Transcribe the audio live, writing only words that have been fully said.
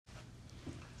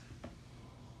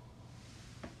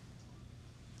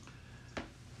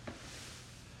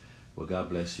Well, God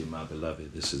bless you, my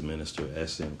beloved. This is Minister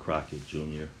S.M. Crockett,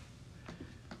 Jr.,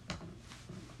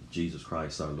 Jesus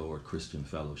Christ our Lord Christian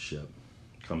Fellowship,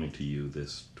 coming to you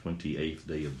this 28th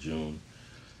day of June,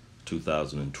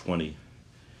 2020,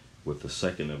 with the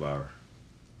second of our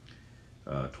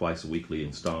twice weekly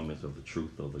installment of the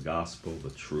truth of the gospel, the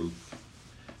truth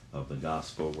of the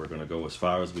gospel. We're going to go as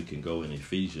far as we can go in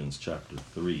Ephesians chapter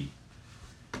 3.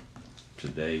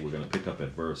 Today we're going to pick up at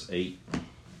verse 8.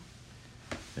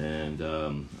 And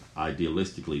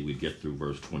idealistically, we get through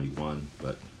verse 21,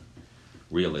 but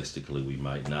realistically, we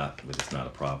might not, but it's not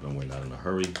a problem. We're not in a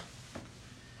hurry.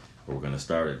 But we're going to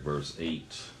start at verse 8.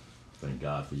 Thank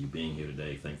God for you being here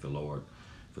today. Thank the Lord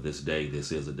for this day.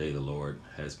 This is a day the Lord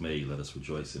has made. Let us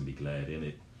rejoice and be glad in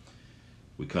it.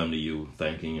 We come to you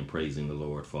thanking and praising the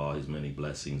Lord for all his many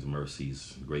blessings,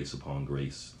 mercies, grace upon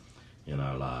grace in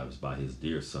our lives by his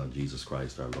dear Son, Jesus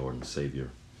Christ, our Lord and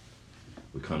Savior.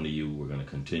 We come to you, we're going to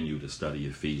continue to study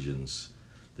Ephesians,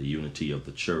 the unity of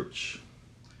the church,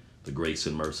 the grace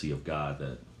and mercy of God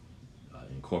that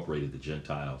incorporated the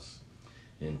Gentiles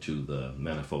into the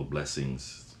manifold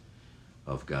blessings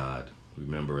of God.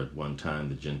 Remember, at one time,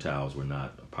 the Gentiles were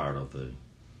not a part of the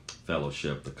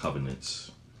fellowship, the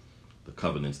covenants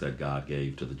that God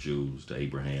gave to the Jews, to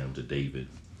Abraham, to David,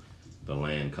 the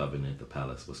land covenant, the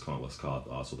palace was called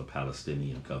also the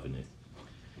Palestinian covenant.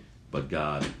 But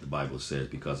God, the Bible says,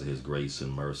 because of his grace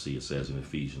and mercy, it says in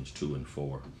Ephesians 2 and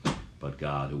 4, but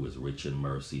God, who is rich in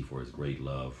mercy for his great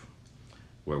love,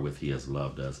 wherewith he has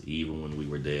loved us, even when we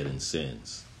were dead in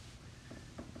sins.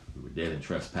 We were dead in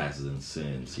trespasses and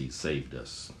sins. He saved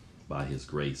us by his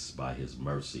grace, by his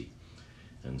mercy.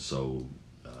 And so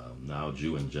now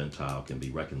Jew and Gentile can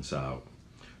be reconciled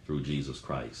through Jesus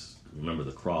Christ. Remember,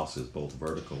 the cross is both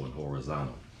vertical and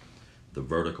horizontal. The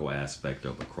vertical aspect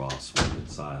of the cross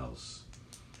reconciles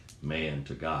man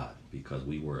to God because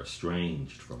we were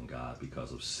estranged from God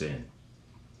because of sin.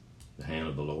 The hand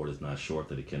of the Lord is not short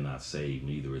that he cannot save,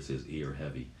 neither is his ear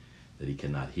heavy that he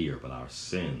cannot hear. But our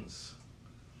sins,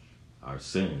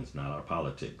 not our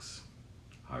politics,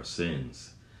 our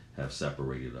sins have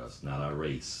separated us, not our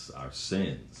race, our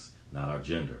sins, not our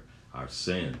gender, our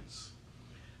sins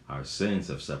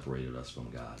have separated us from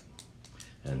God.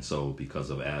 And so because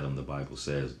of Adam, the Bible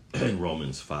says in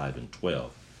Romans 5 and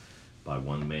 12, by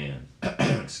one man,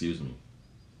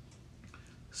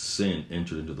 sin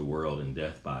entered into the world and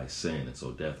death by sin. And so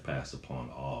death passed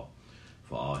upon all,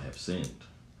 for all have sinned.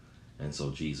 And so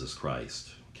Jesus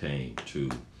Christ came to,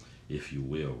 if you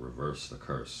will, reverse the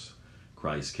curse.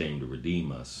 Christ came to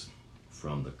redeem us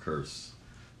from the curse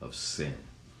of sin.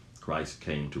 Christ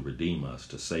came to redeem us,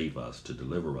 to save us, to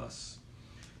deliver us,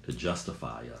 to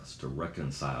justify us, to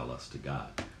reconcile us to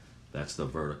God. That's the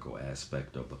vertical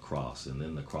aspect of the cross. And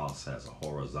then the cross has a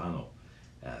horizontal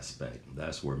aspect.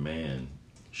 That's where man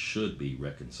should be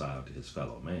reconciled to his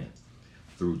fellow man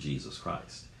through Jesus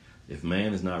Christ. If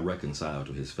man is not reconciled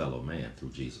to his fellow man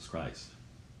through Jesus Christ,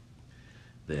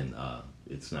 then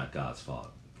it's not God's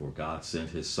fault. For God sent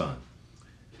his Son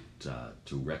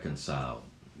to reconcile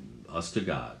us to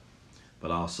God,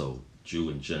 but also Jew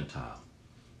and Gentile.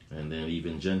 And then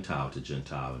even Gentile to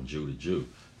Gentile and Jew to Jew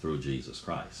through Jesus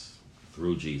Christ.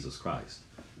 Through Jesus Christ.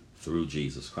 Through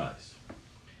Jesus Christ.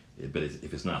 But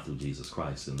if it's not through Jesus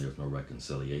Christ, then there's no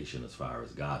reconciliation as far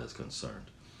as God is concerned.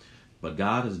 But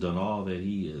God has done all that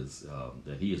he is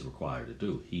required to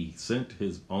do. He sent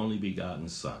his only begotten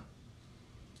Son,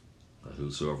 that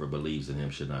whosoever believes in him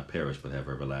should not perish but have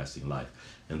everlasting life.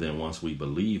 And then once we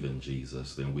believe in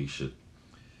Jesus, then we should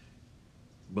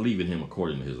believe in him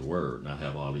according to his word, not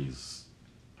have all these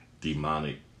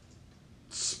demonic,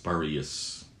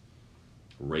 spurious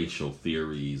racial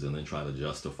theories and then try to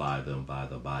justify them by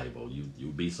the Bible.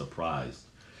 You'd be surprised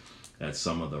at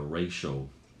some of the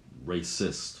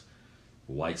racist,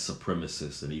 white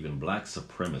supremacist, and even black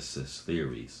supremacist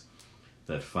theories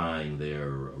that find their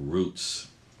roots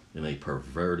in a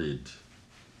perverted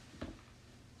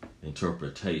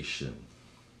interpretation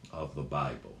of the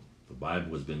Bible. The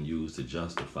Bible has been used to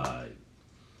justify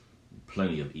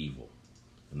plenty of evil,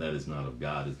 and that is not of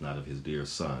God, it's not of his dear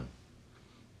Son,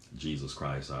 Jesus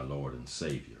Christ, our Lord and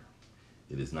Savior.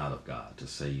 It is not of God to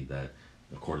say that,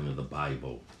 according to the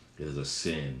Bible, it is a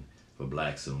sin for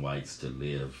blacks and whites to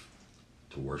live,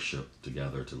 to worship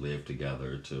together, to live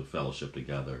together, to fellowship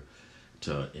together,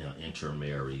 to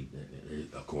intermarry,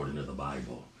 according to the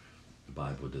Bible. The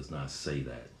Bible does not say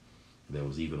that. There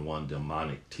was even one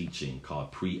demonic teaching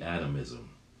called pre-Adamism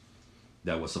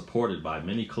that was supported by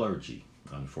many clergy,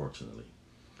 unfortunately.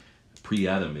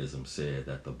 Pre-Adamism said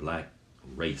that the black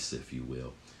race, if you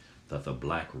will, that the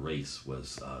black race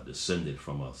was descended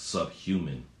from a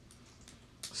subhuman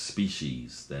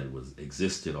species that was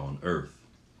existed on earth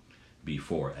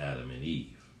before Adam and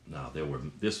Eve. Now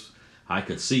I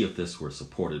could see if this were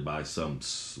supported by some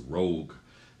rogue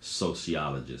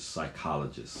sociologists,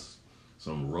 psychologists,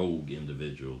 some rogue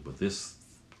individual, but this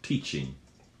teaching,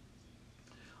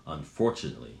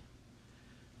 unfortunately,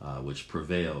 which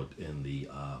prevailed in the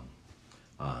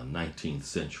 19th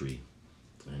century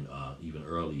and even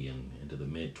early into the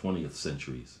mid 20th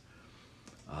centuries,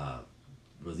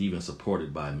 was even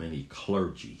supported by many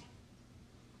clergy,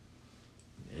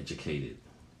 educated,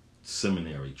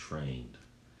 seminary trained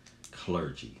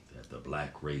clergy, that the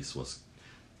black race was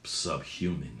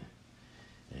subhuman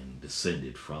and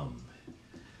descended from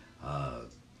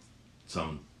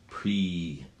some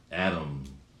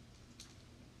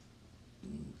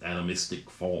pre-Adamistic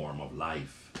form of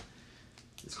life.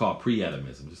 It's called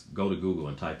pre-Adamism. Just go to Google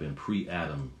and type in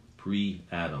pre-Adam,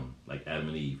 like Adam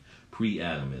and Eve,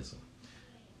 pre-Adamism.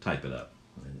 Type it up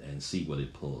and see what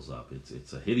it pulls up.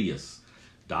 It's a hideous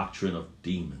doctrine of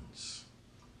demons.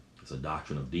 It's a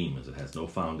doctrine of demons. It has no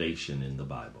foundation in the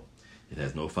Bible. It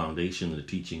has no foundation in the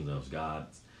teachings of God,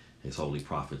 His holy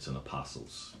prophets and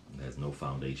apostles. It has no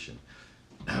foundation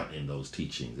in those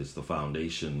teachings. It's the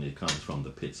foundation. It comes from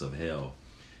the pits of hell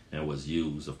and was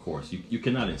used, of course. You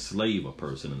cannot enslave a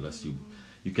person unless you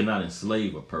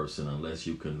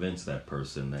convince that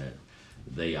person that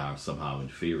they are somehow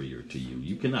inferior to you.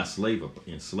 You cannot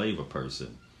enslave a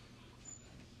person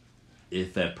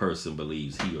if that person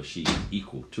believes he or she is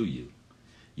equal to you.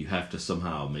 You have to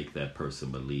somehow make that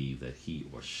person believe that he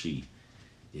or she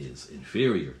is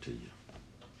inferior to you.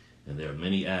 And there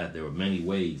were many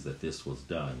ways that this was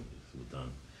done.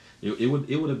 It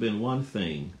would have been one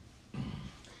thing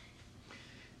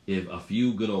if a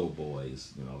few good old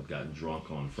boys, had gotten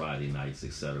drunk on Friday nights,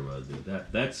 etc.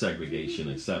 That segregation,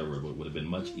 etc., would have been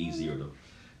much easier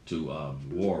to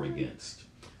war against.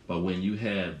 But when you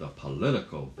had the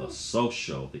political, the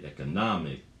social, the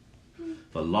economic,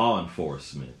 the law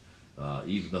enforcement,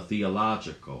 even the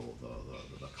theological,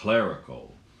 the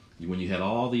clerical, when you had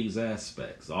all these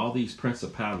aspects, all these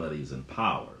principalities and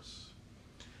powers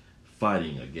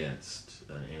fighting against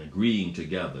and agreeing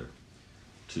together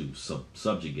to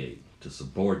subjugate, to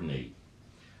subordinate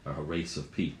a race of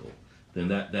people, then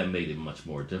that made it much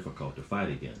more difficult to fight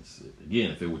against.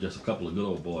 Again, if it were just a couple of good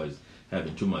old boys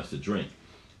having too much to drink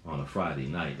on a Friday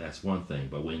night, that's one thing.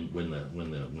 But when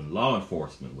law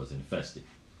enforcement was infested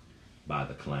by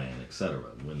the Klan, etc.,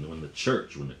 when the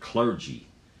church, when the clergy,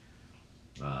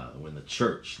 when the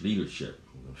church leadership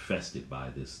was infested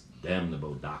by this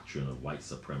damnable doctrine of white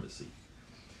supremacy,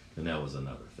 then that was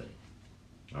another thing.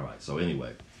 All right, so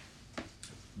anyway,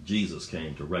 Jesus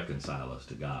came to reconcile us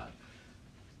to God,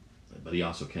 but he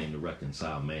also came to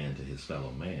reconcile man to his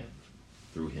fellow man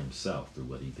through himself, through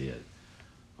what he did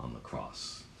on the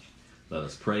cross. Let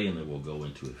us pray, and then we'll go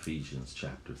into Ephesians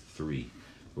chapter 3.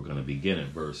 We're going to begin at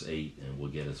verse 8, and we'll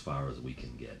get as far as we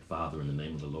can get. Father, in the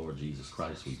name of the Lord Jesus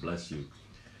Christ, we bless you.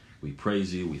 We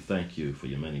praise you. We thank you for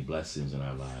your many blessings in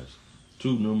our lives,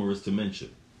 too numerous to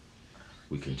mention.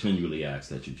 We continually ask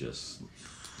that you just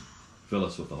fill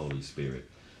us with the Holy Spirit.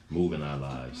 Move in our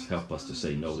lives. Help us to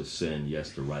say no to sin,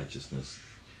 yes to righteousness,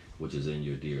 which is in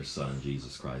your dear Son,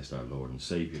 Jesus Christ, our Lord and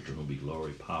Savior, to whom be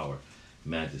glory, power,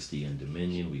 majesty, and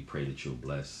dominion. We pray that you'll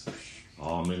bless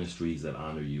all ministries that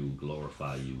honor you,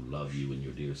 glorify you, love you, and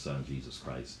your dear Son, Jesus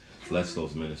Christ. Bless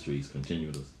those ministries.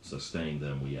 Continue to sustain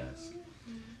them, we ask.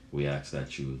 We ask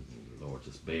that you, Lord,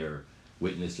 just bear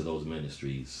witness to those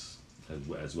ministries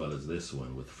as well as this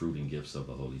one with fruit and gifts of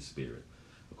the Holy Spirit,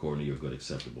 according to your good,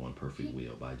 acceptable, and perfect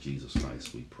will. By Jesus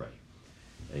Christ we pray.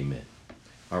 Amen.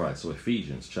 All right, so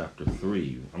Ephesians chapter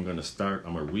 3. I'm going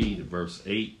to read verse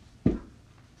 8.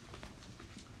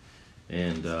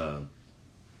 And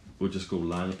we'll just go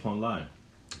line upon line,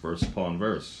 verse upon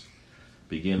verse,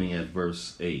 beginning at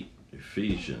verse 8.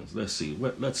 Ephesians. Let's see.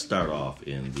 Let's start off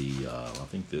in the, I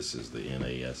think this is the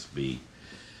NASB.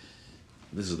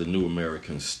 This is the New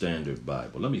American Standard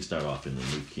Bible. Let me start off in the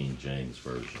New King James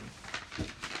Version.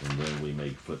 And then we may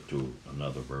flip to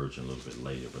another version a little bit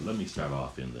later. But let me start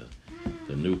off in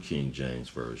the New King James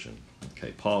Version.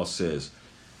 Okay, Paul says,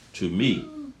 "To me,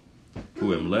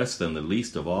 who am less than the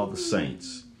least of all the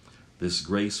saints, this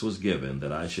grace was given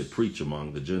that I should preach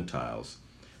among the Gentiles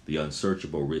the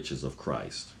unsearchable riches of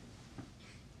Christ,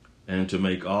 and to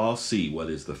make all see what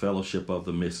is the fellowship of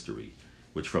the mystery,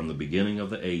 which from the beginning of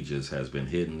the ages has been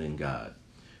hidden in God,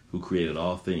 who created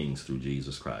all things through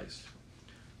Jesus Christ,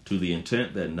 to the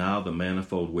intent that now the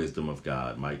manifold wisdom of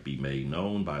God might be made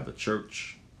known by the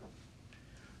church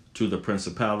to the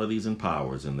principalities and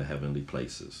powers in the heavenly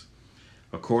places,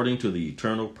 according to the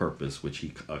eternal purpose which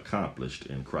he accomplished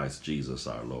in Christ Jesus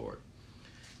our Lord,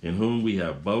 in whom we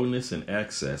have boldness and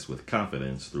access with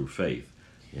confidence through faith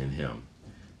in him.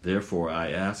 Therefore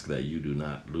I ask that you do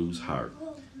not lose heart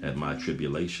at my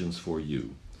tribulations for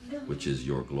you, which is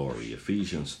your glory.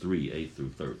 Ephesians 3, 8 through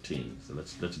 13. So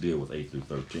let's deal with 8 through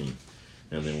 13,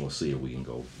 and then we'll see if we can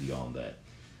go beyond that.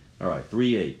 All right,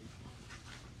 3:8.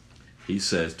 He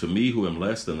says, to me who am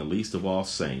less than the least of all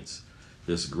saints,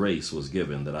 this grace was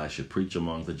given that I should preach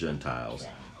among the Gentiles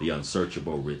the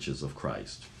unsearchable riches of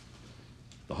Christ.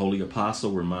 The holy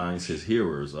apostle reminds his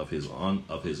hearers of his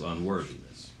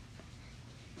unworthiness.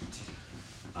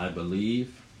 I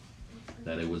believe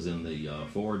that it was in the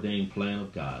foreordained plan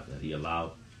of God that he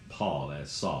allowed Paul,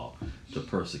 as Saul, to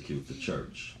persecute the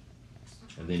church.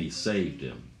 And then he saved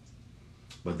him.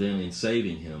 But then in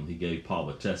saving him, he gave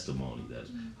Paul a testimony that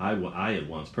I had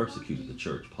once persecuted the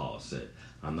church, Paul said.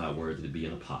 I'm not worthy to be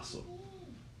an apostle.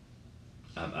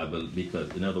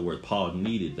 Because, in other words, Paul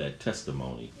needed that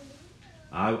testimony.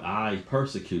 I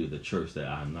persecuted the church that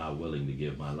I'm not willing to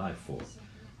give my life for.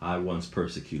 I once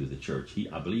persecuted the church.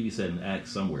 I believe he said in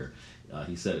Acts somewhere,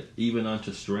 he said, even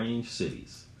unto strange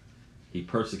cities, he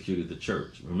persecuted the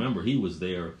church. Remember, he was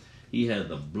there. He had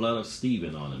the blood of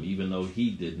Stephen on him, even though he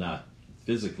did not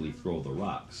physically throw the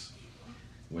rocks.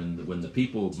 When the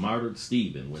people martyred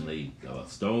Stephen, when they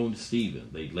stoned Stephen,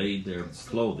 they laid their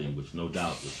clothing, which no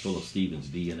doubt was full of Stephen's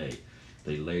DNA.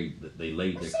 They laid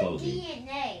their clothing.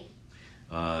 DNA?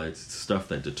 It's stuff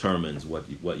that determines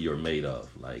what you're made of.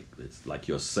 Like it's like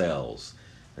your cells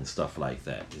and stuff like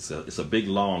that. It's a big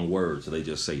long word, so they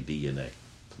just say DNA.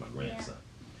 It's my grandson.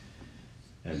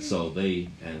 And so they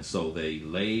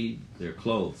laid their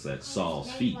clothes at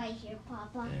Saul's feet. Right here,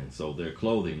 Papa. And so their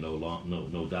clothing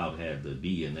no doubt had the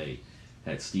DNA,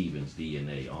 had Stephen's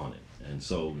DNA on it. And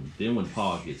so then when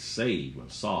Paul gets saved, when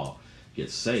Saul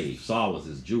gets saved, Saul was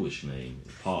his Jewish name,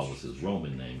 Paul was his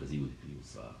Roman name because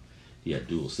he had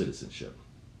dual citizenship.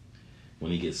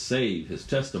 When he gets saved, his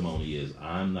testimony is,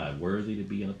 I'm not worthy to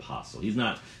be an apostle.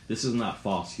 This is not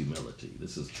false humility.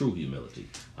 This is true humility.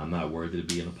 I'm not worthy to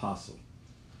be an apostle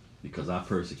because I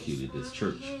persecuted this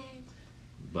church.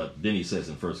 But then he says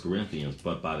in 1 Corinthians,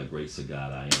 but by the grace of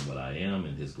God I am what I am,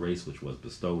 and his grace which was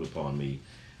bestowed upon me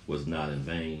was not in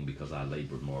vain, because I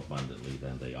labored more abundantly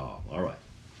than they all. All right.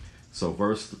 So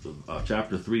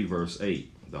chapter 3, verse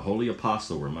 8, the holy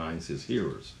apostle reminds his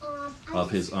hearers of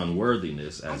his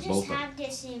unworthiness as both. I just have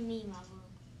this in me, Mama.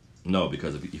 No,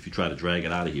 because if you try to drag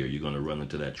it out of here, you're going to run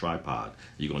into that tripod.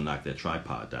 You're going to knock that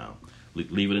tripod down.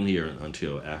 Leave it in here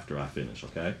until after I finish,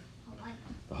 okay?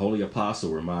 The holy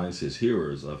apostle reminds his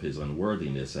hearers of his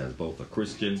unworthiness as both a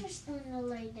Christian. I'm just going to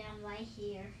lay down right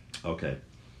here. Okay.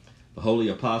 The holy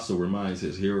apostle reminds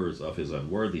his hearers of his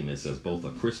unworthiness as both a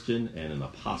Christian and an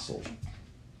apostle.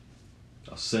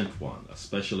 A sent one, a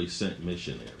specially sent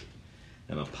missionary,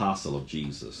 an apostle of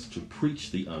Jesus, to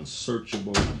preach the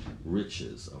unsearchable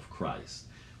riches of Christ.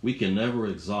 We can never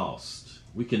exhaust.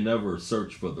 We can never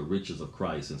search for the riches of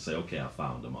Christ and say, okay, I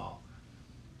found them all.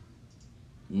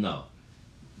 No.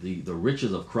 The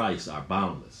riches of Christ are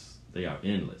boundless. They are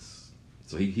endless.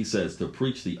 So he says to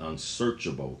preach the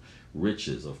unsearchable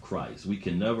riches of Christ. We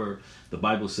can never, the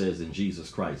Bible says in Jesus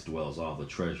Christ dwells all the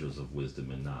treasures of wisdom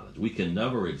and knowledge. We can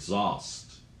never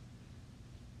exhaust.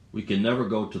 We can never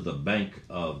go to the bank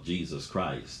of Jesus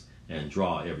Christ and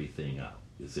draw everything out.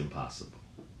 It's impossible.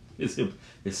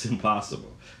 It's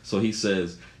impossible. So he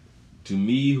says, to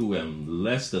me who am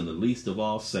less than the least of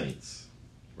all saints,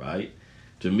 right?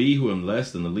 To me who am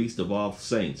less than the least of all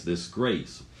saints, this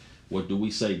grace, what do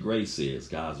we say grace is?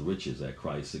 God's riches at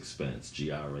Christ's expense,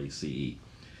 Grace.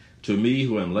 To me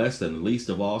who am less than the least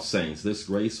of all saints, this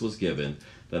grace was given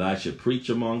that I should preach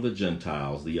among the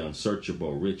Gentiles the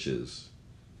unsearchable riches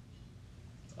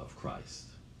of Christ.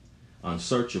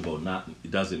 Unsearchable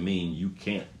doesn't mean you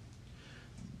can't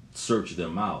search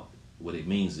them out. What it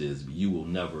means is you will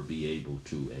never be able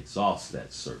to exhaust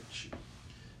that search.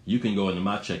 You can go into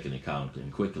my checking account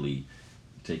and quickly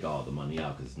take all the money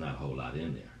out because there's not a whole lot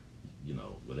in there. You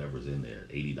know, whatever's in there,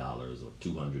 $80 or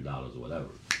 $200 or whatever.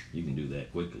 You can do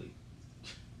that quickly.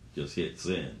 Just hit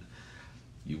send.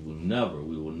 We will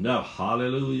never,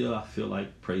 hallelujah, I feel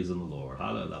like praising the Lord.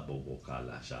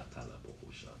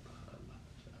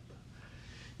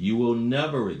 You will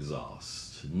never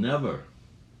exhaust. Never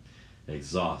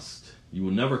exhaust. You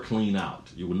will never clean out.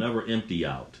 You will never empty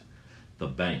out the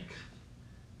bank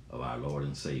of our Lord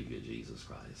and Savior, Jesus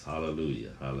Christ.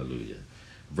 Hallelujah, hallelujah.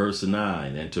 Verse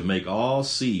 9, and to make all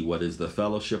see what is the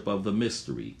fellowship of the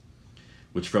mystery,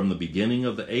 which from the beginning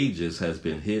of the ages has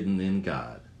been hidden in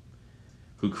God,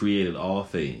 who created all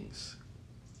things,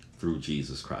 through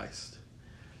Jesus Christ.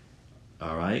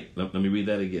 All right, let me read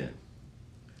that again.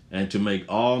 And to make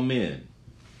all men,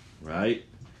 right?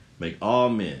 Make all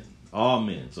men.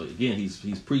 So again,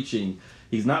 he's preaching.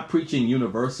 He's not preaching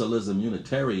universalism,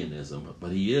 Unitarianism,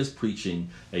 but he is preaching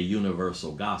a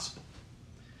universal gospel.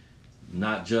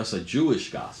 Not just a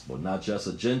Jewish gospel, not just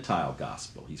a Gentile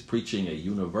gospel. He's preaching a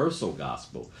universal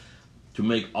gospel to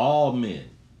make all men.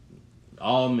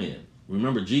 All men.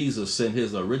 Remember, Jesus sent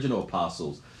his original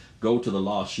apostles, go to the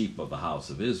lost sheep of the house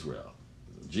of Israel.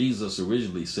 Jesus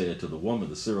originally said to the woman,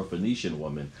 the Syrophoenician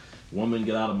woman, "Woman,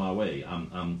 get out of my way.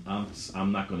 I'm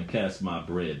not going to cast my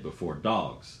bread before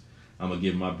dogs. I'm going to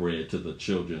give my bread to the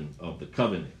children of the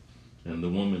covenant." And the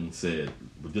woman said,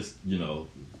 "Just,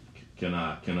 can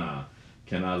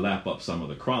I lap up some of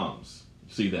the crumbs?"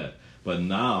 See that? But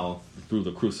now, through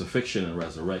the crucifixion and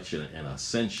resurrection and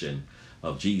ascension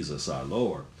of Jesus our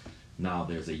Lord, now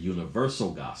there's a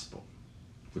universal gospel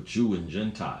for Jew and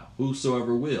Gentile,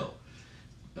 whosoever will.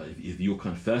 If you'll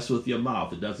confess with your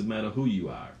mouth, it doesn't matter who you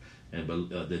are, and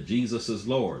that Jesus is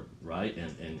Lord, right?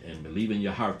 And believe in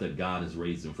your heart that God has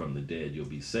raised him from the dead, you'll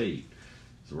be saved.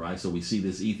 So, right? So we see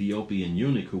this Ethiopian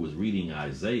eunuch who was reading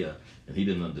Isaiah, and he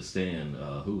didn't understand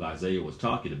who Isaiah was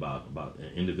talking about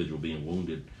an individual being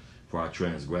wounded for our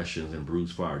transgressions and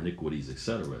bruised for our iniquities,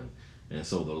 etc. And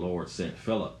so the Lord sent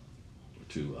Philip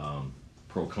to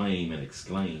proclaim and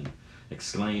explain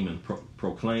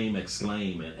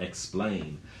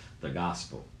the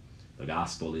gospel. The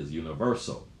gospel is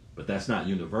universal, but that's not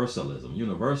universalism.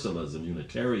 Universalism,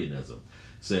 Unitarianism,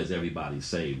 says everybody's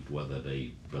saved whether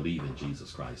they believe in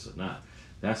Jesus Christ or not.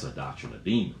 That's a doctrine of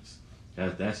demons.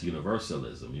 That's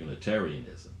universalism,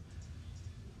 Unitarianism.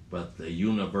 But the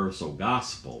universal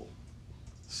gospel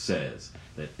says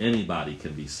that anybody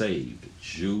can be saved,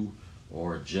 Jew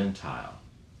or Gentile.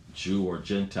 Jew or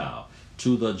Gentile.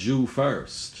 To the Jew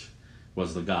first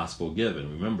was the gospel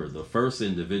given. Remember, the first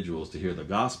individuals to hear the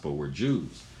gospel were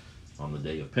Jews. On the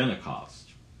day of Pentecost,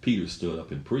 Peter stood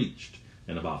up and preached,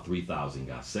 and about 3,000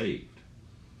 got saved.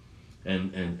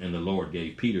 And the Lord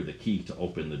gave Peter the key to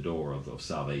open the door of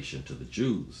salvation to the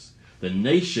Jews. The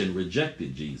nation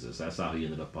rejected Jesus. That's how he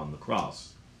ended up on the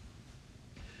cross.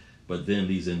 But then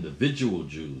these individual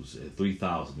Jews,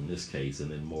 3,000 in this case, and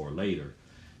then more later,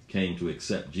 came to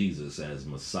accept Jesus as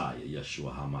Messiah,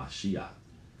 Yeshua HaMashiach.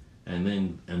 And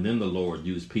then the Lord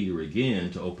used Peter again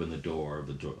to open the door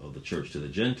of the church to the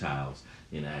Gentiles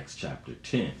in Acts chapter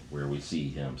 10, where we see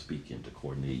him speaking to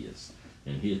Cornelius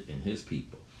and his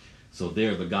people. So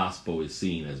there the gospel is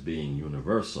seen as being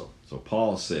universal. So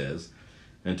Paul says,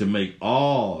 and to make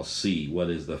all see what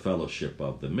is the fellowship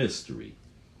of the mystery.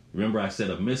 Remember I said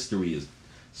a mystery is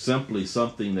simply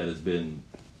something that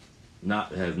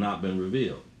has not been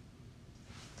revealed.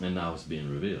 And now it's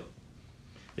being revealed.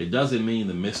 It doesn't mean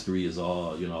the mystery is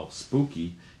all,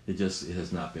 spooky. It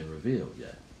has not been revealed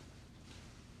yet.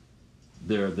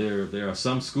 There are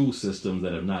some school systems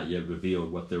that have not yet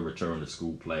revealed what their return to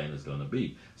school plan is going to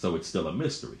be. So it's still a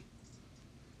mystery.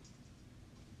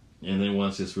 And then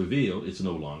once it's revealed, it's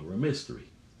no longer a mystery.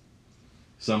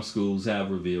 Some schools have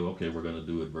revealed, okay, we're going to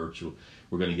do it virtual.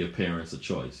 We're going to give parents a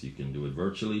choice. You can do it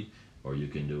virtually or you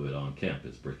can do it on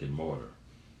campus, brick and mortar.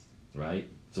 Right?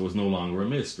 So it's no longer a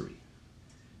mystery.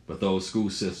 But those school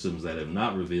systems that have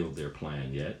not revealed their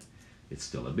plan yet, it's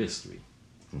still a mystery.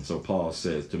 And so Paul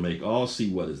says, to make all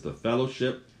see what is the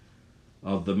fellowship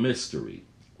of the mystery,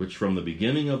 which from the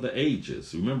beginning of the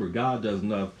ages, remember God does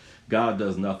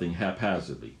nothing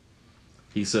haphazardly.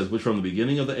 He says, which from the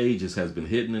beginning of the ages has been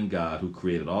hidden in God who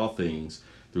created all things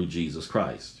through Jesus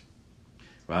Christ.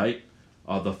 Right?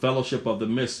 The fellowship of the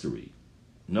mystery.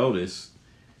 Notice,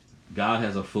 God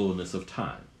has a fullness of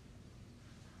time.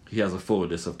 He has a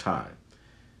fullness of time.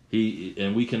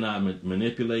 And we cannot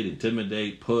manipulate,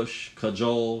 intimidate, push,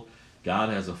 cajole. God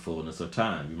has a fullness of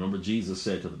time. Remember Jesus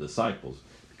said to the disciples,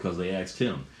 because they asked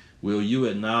him, will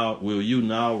you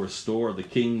now restore the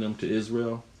kingdom to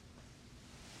Israel?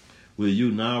 Will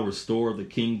you now restore the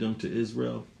kingdom to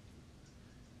Israel?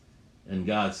 And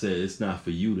God said, it's not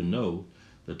for you to know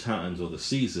the times or the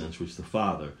seasons which the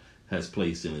Father has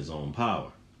placed in his own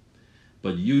power.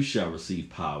 But you shall receive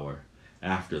power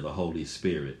after the Holy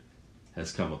Spirit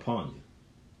has come upon you.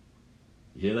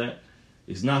 You hear that?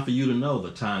 It's not for you to know the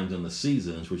times and the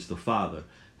seasons which the Father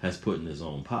has put in his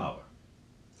own power.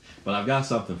 But I've got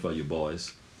something for you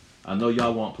boys. I know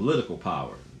y'all want political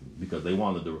power because they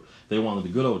wanted the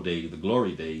good old days, the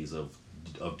glory days of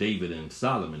David and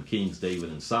Solomon, Kings David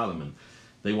and Solomon.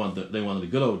 They wanted the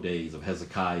good old days of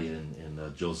Hezekiah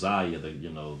and Josiah,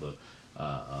 the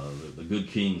good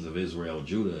kings of Israel,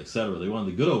 Judah, etc. They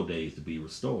wanted the good old days to be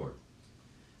restored.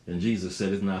 And Jesus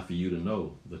said, it's not for you to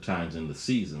know the times and the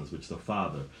seasons which the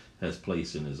Father has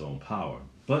placed in his own power.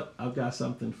 But I've got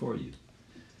something for you.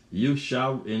 You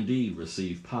shall indeed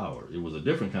receive power. It was a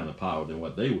different kind of power than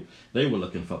what they were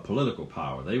looking for, political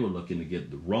power. They were looking to get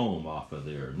Rome off of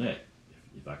their neck,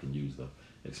 if I can use the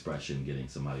expression, getting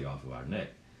somebody off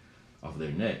of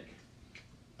their neck.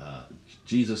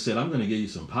 Jesus said, I'm going to give you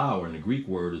some power, and the Greek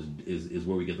word is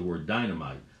where we get the word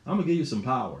dynamite. I'm going to give you some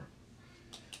power.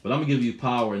 But I'm going to give you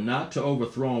power not to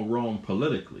overthrow Rome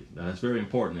politically. Now, that's very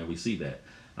important that we see that.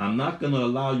 I'm not going to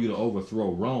allow you to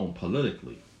overthrow Rome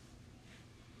politically.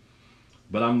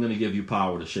 But I'm going to give you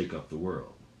power to shake up the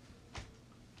world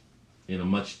in a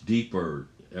much deeper,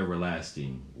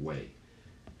 everlasting way.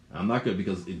 I'm not going to,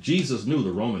 because Jesus knew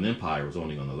the Roman Empire was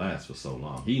only going to last for so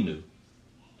long. He knew.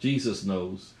 Jesus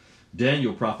knows.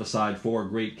 Daniel prophesied 4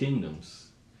 great kingdoms: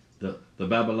 the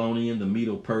Babylonian, the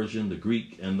Medo-Persian, the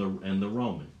Greek, and the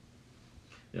Roman.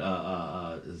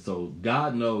 So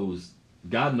God knows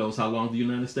how long the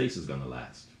United States is going to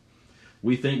last.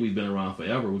 We think we've been around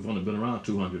forever. We've only been around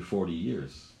 240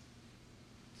 years.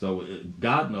 So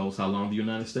God knows how long the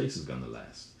United States is going to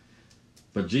last.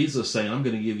 But Jesus saying,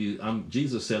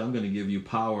 Jesus said, I'm going to give you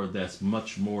power that's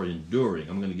much more enduring.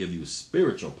 I'm going to give you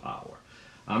spiritual power.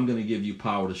 I'm going to give you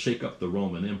power to shake up the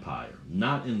Roman Empire.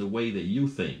 Not in the way that you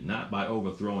think, not by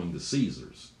overthrowing the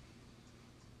Caesars.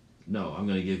 No, I'm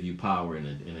going to give you power in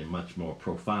a much more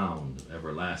profound,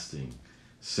 everlasting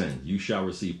sense. You shall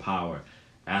receive power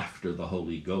after the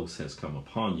Holy Ghost has come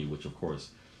upon you, which of course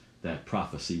that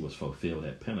prophecy was fulfilled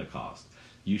at Pentecost.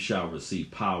 You shall receive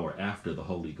power after the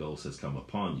Holy Ghost has come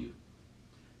upon you.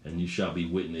 And you shall be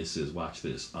witnesses, watch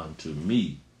this, unto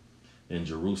me in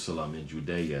Jerusalem, in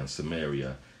Judea and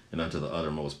Samaria, and unto the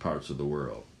uttermost parts of the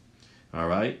world. All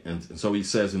right? And so he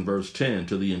says in verse 10,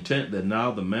 to the intent that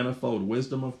now the manifold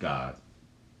wisdom of God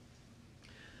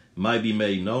might be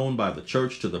made known by the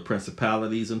church to the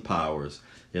principalities and powers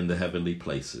in the heavenly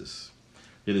places.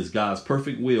 It is God's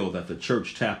perfect will that the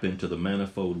church tap into the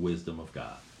manifold wisdom of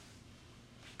God.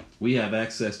 We have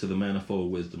access to the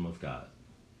manifold wisdom of God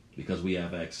because we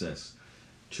have access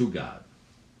to God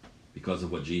because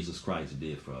of what Jesus Christ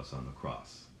did for us on the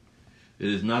cross. It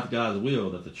is not God's will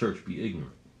that the church be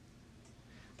ignorant.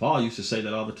 Paul used to say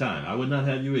that all the time. I would not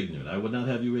have you ignorant. I would not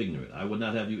have you ignorant. I would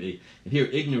not have you. And here,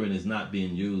 ignorant is not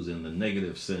being used in the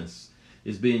negative sense.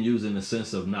 It's being used in the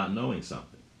sense of not knowing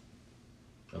something.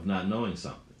 Of not knowing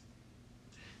something.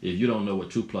 If you don't know what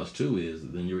 2 plus 2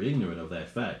 is, then you're ignorant of that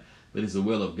fact. But it's the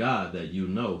will of God that you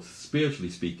know,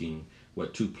 spiritually speaking,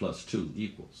 what 2 plus 2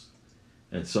 equals.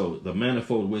 And so the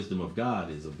manifold wisdom of God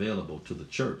is available to the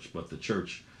church. But the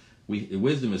church,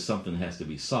 wisdom is something that has to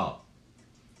be sought.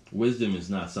 Wisdom is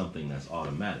not something that's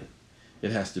automatic.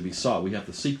 It has to be sought. We have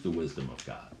to seek the wisdom of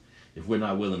God. If we're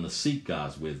not willing to seek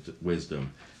God's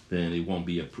wisdom, then it won't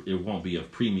be a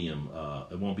premium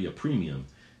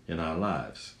in our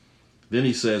lives. Then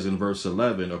he says in verse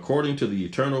 11, according to the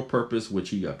eternal purpose which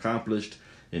he accomplished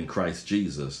in Christ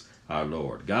Jesus our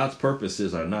Lord. God's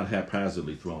purposes are not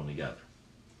haphazardly thrown together.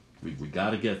 We got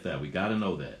to get that. We got to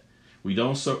know that. We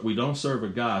don't serve a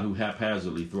God who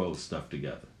haphazardly throws stuff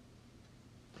together.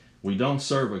 We don't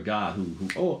serve a God I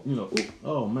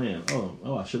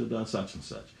should have done such and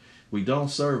such. We don't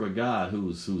serve a God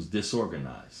who's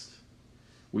disorganized.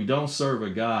 We don't serve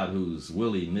a God who's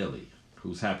willy-nilly,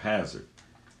 who's haphazard.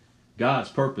 God's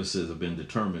purposes have been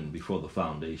determined before the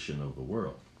foundation of the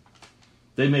world.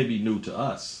 They may be new to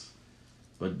us,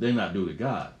 but they're not new to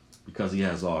God because he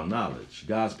has all knowledge.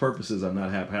 God's purposes are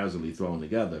not haphazardly thrown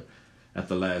together at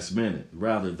the last minute.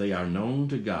 Rather, they are known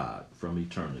to God from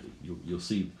eternity. You'll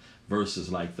see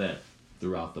verses like that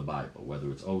throughout the Bible, whether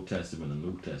it's Old Testament or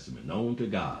New Testament. Known to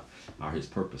God are his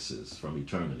purposes from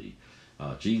eternity.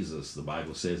 Jesus, the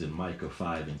Bible says in Micah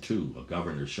 5:2, a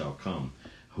governor shall come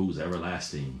who's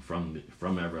everlasting,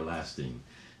 from everlasting.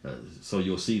 So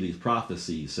you'll see these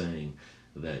prophecies saying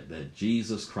that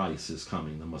Jesus Christ is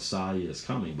coming, the Messiah is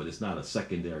coming, but it's not a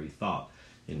secondary thought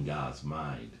in God's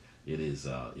mind. It is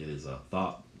a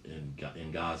thought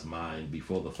in God's mind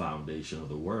before the foundation of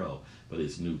the world, but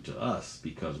it's new to us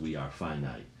because we are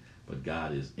finite. But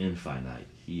God is infinite.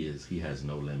 He has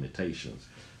no limitations.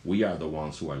 We are the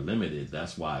ones who are limited.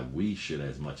 That's why we should,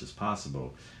 as much as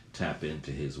possible, tap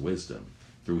into his wisdom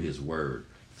through his word,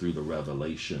 through the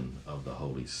revelation of the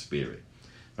Holy Spirit.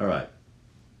 All right.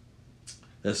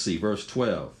 Let's see, verse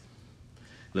 12.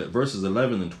 Verses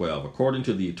 11 and 12. According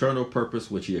to the eternal purpose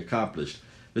which he accomplished,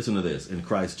 listen to this, in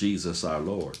Christ Jesus our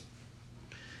Lord,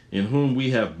 in whom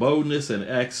we have boldness and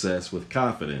access with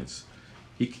confidence.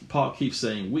 Paul keeps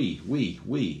saying we.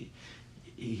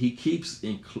 He keeps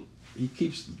he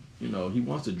keeps, he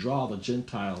wants to draw the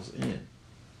Gentiles in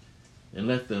and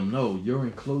let them know you're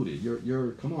included.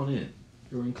 You're come on in.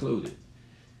 You're included.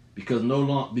 Because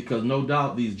no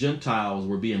doubt these Gentiles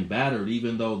were being battered,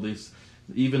 even though these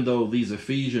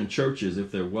Ephesian churches,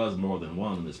 if there was more than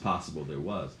one, and it's possible there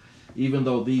was, even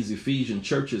though these Ephesian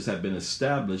churches had been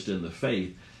established in the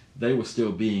faith, they were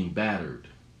still being battered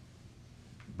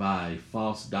by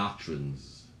false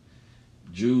doctrines.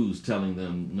 Jews telling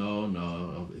them,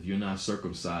 no, if you're not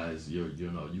circumcised, you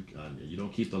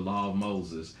don't keep the law of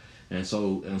Moses. And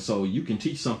so you can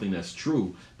teach something that's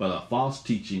true, but a false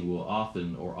teaching will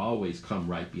often or always come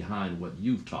right behind what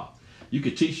you've taught. You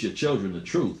could teach your children the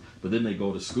truth, but then they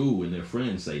go to school and their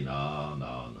friends say,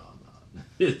 no.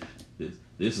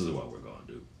 This is what we're going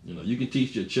to do. You can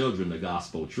teach your children the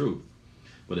gospel truth,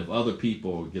 but if other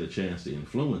people get a chance to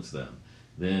influence them,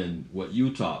 then what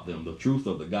you taught them, the truth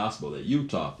of the gospel that you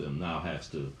taught them, now has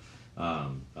to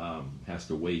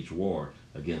wage war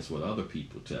against what other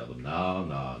people tell them.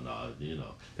 No.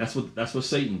 That's what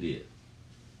Satan did.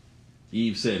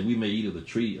 Eve said, we may eat of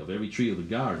every tree of the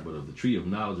garden, but of the tree of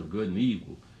knowledge of good and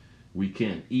evil, we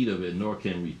can't eat of it, nor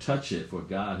can we touch it, for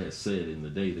God has said, in the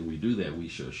day that we do that, we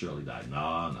shall surely die.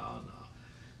 No.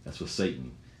 That's what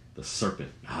Satan, the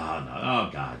serpent.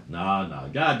 God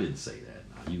didn't say that.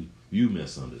 No, you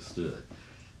misunderstood.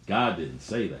 God didn't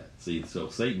say that. See, so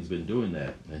Satan's been doing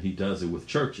that, and he does it with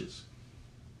churches.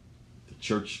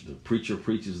 The preacher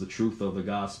preaches the truth of the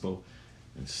gospel,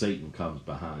 and Satan comes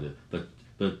behind it.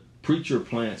 The preacher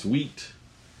plants wheat,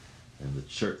 and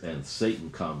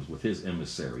Satan comes with his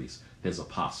emissaries, his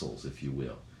apostles, if you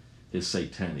will, his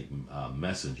satanic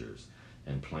messengers,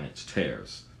 and plants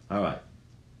tares. All right.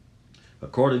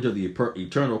 According to the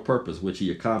eternal purpose which he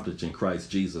accomplished in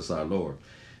Christ Jesus our Lord,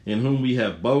 in whom we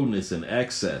have boldness and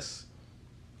access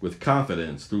with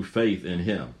confidence through faith in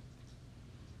him.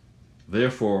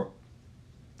 Therefore,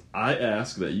 I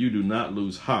ask that you do not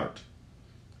lose heart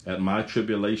at my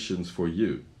tribulations for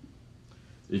you.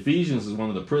 Ephesians is one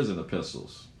of the prison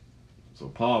epistles. So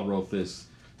Paul wrote this.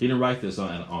 He didn't write this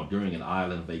during an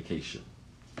island vacation.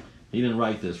 He didn't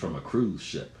write this from a cruise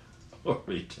ship.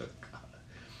 Glory to God.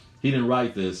 He didn't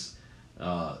write this,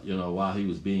 while he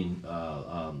was being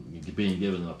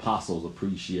given an apostle's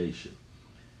appreciation.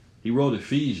 He wrote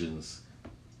Ephesians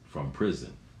from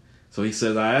prison. So he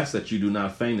says, I ask that you do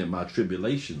not faint at my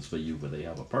tribulations for you, for they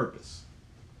have a purpose,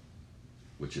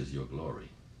 which is your glory.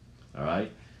 All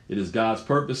right? It is God's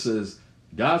purposes,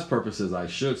 I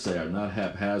should say, are not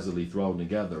haphazardly thrown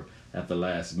together at the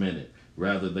last minute.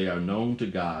 Rather, they are known to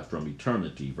God from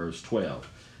eternity, verse 12,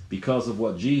 because of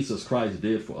what Jesus Christ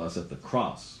did for us at the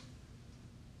cross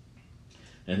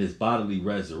and his bodily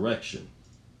resurrection.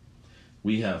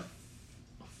 We have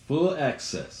full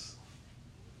access.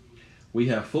 We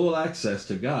have full access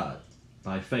to God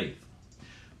by faith.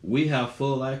 We have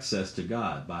full access to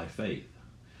God by faith.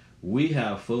 We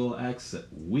have full access.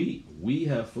 We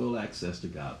have full access to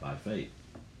God by faith.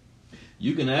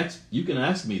 You can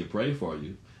ask me to pray for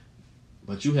you,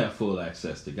 but you have full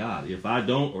access to God. If I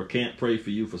don't or can't pray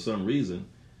for you for some reason,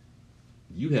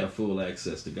 you have full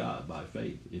access to God by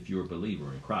faith. If you're a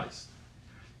believer in Christ,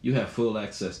 you have full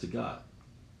access to God.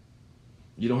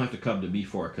 You don't have to come to me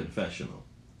for a confessional.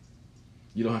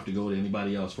 You don't have to go to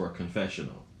anybody else for a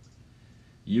confessional.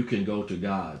 You can go to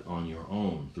God on your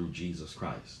own through Jesus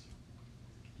Christ.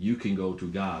 You can go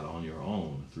to God on your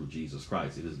own through Jesus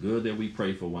Christ. It is good that we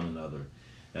pray for one another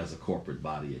as a corporate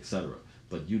body, etc.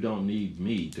 But you don't need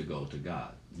me to go to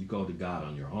God. You go to God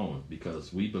on your own,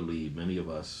 because we believe, many of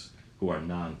us who are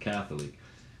non-Catholic,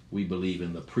 we believe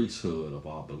in the priesthood of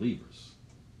all believers.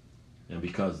 And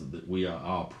because we are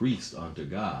all priests unto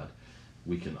God,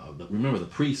 we can remember the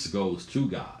priest goes to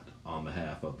God on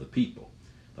behalf of the people.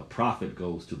 The prophet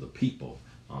goes to the people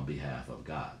on behalf of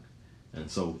God. And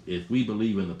so if we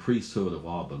believe in the priesthood of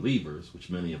all believers, which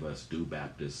many of us do,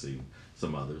 Baptists and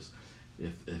some others,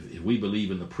 if we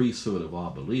believe in the priesthood of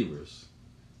all believers,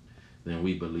 then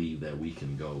we believe that we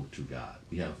can go to God.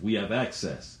 We have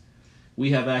access.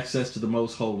 We have access to the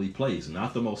most holy place,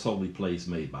 not the most holy place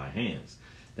made by hands.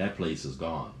 That place is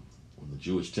gone when the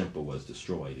Jewish temple was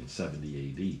destroyed in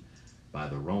 70 AD by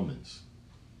the Romans.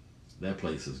 That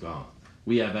place is gone.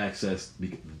 We have access,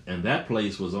 and that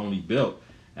place was only built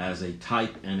as a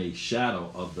type and a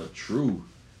shadow of the true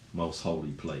most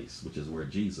holy place, which is where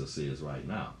Jesus is right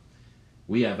now.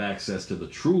 We have access to the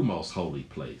true most holy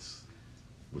place,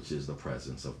 which is the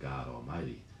presence of God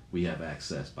Almighty. We have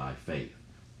access by faith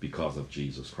because of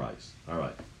Jesus Christ. All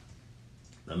right.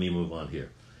 Let me move on here.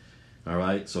 All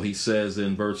right. So he says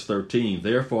in verse 13,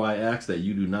 therefore I ask that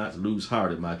you do not lose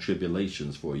heart in my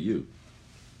tribulations for you.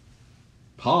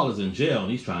 Paul is in jail and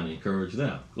he's trying to encourage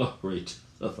them. Glory to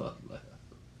the Lamb.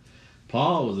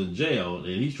 Paul was in jail and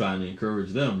he's trying to encourage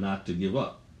them not to give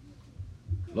up.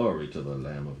 Glory to the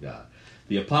Lamb of God.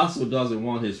 The apostle doesn't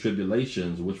want his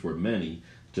tribulations, which were many,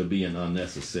 to be an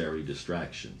unnecessary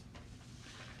distraction.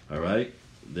 All right?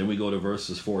 Then we go to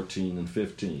verses 14 and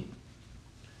 15.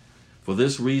 For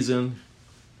this reason,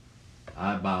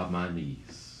 I bow my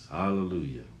knees,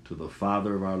 hallelujah, to the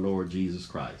Father of our Lord Jesus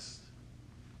Christ.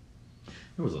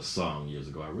 There was a song years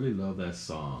ago. I really love that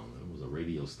song. It was a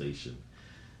radio station.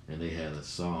 And they had a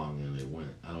song, and it went,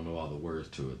 I don't know all the words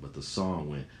to it, but the song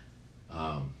went,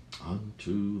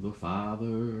 unto the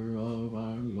Father of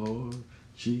our Lord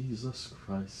Jesus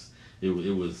Christ. It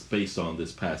was based on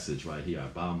this passage right here. I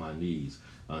bow my knees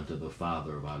unto the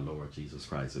Father of our Lord Jesus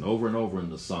Christ. And over in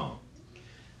the song,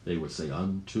 they would say,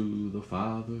 unto the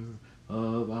Father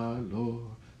of our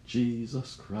Lord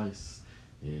Jesus Christ,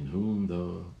 in whom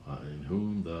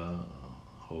the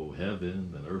whole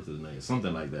heaven and earth is named,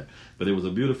 something like that. But it was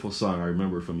a beautiful song I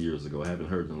remember from years ago. I haven't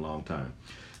heard it in a long time.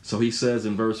 So he says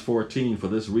in verse 14, for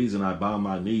this reason I bow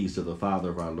my knees to the Father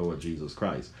of our Lord Jesus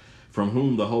Christ, from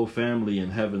whom the whole family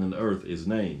in heaven and earth is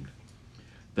named,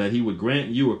 that he would grant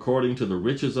you according to the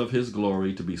riches of his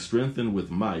glory to be strengthened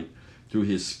with might through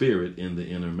his Spirit in the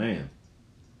inner man,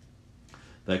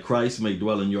 that Christ may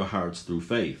dwell in your hearts through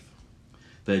faith,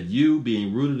 that you,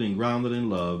 being rooted and grounded in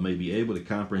love, may be able to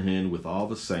comprehend with all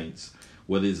the saints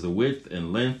what is the width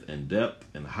and length and depth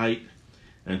and height,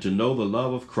 and to know the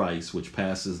love of Christ which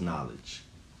passes knowledge,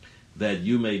 that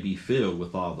you may be filled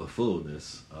with all the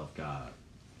fullness of God.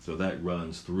 So that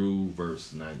runs through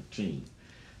verse 19.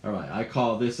 All right, I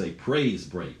call this a praise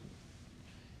break.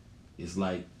 It's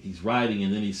like he's writing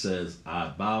and then he says, I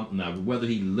bow. Now, whether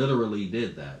he literally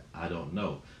did that, I don't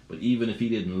know. But even if he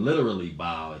didn't literally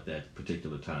bow at that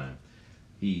particular time,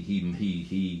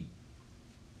 he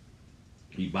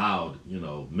bowed,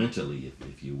 mentally,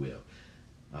 if you will.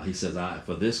 He says,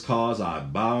 for this cause I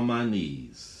bow my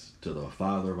knees to the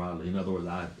Father of our Lord. In other words,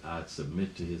 I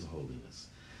submit to his holiness.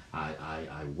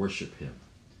 I worship him.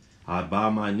 I bow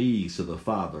my knees to the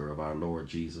Father of our Lord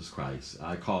Jesus Christ.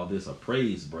 I call this a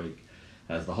praise break,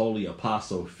 as the holy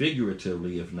apostle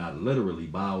figuratively, if not literally,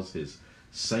 bows his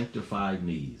sanctified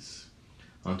knees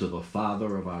unto the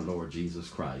Father of our Lord Jesus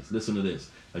Christ. Listen to this.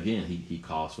 Again, he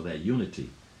calls for that unity,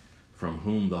 from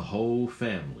whom the whole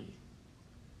family.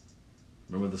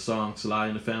 Remember the song Sly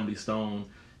and the Family Stone?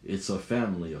 It's a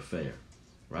family affair,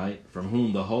 right? From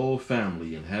whom the whole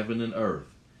family in heaven and earth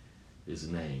is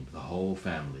named, the whole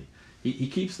family. He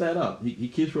keeps that up. He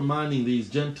keeps reminding these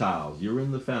Gentiles, you're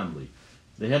in the family.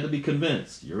 They had to be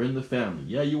convinced, you're in the family.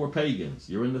 Yeah, you were pagans,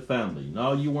 you're in the family.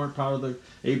 No, you weren't part of the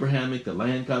Abrahamic, the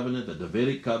land covenant, the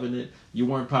Davidic covenant. You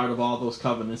weren't part of all those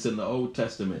covenants in the Old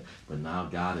Testament. But now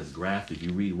God has grafted.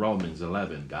 You read Romans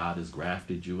 11, God has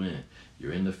grafted you in.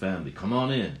 You're in the family. Come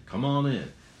on in, come on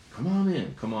in, come on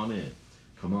in, come on in,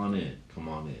 come on in, come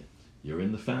on in. You're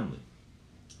in the family.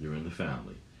 You're in the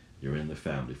family. You're in the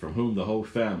family, from whom the whole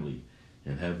family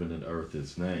in heaven and earth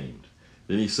is named.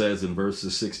 Then he says in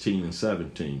verses 16 and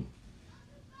 17,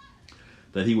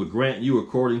 that he would grant you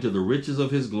according to the riches of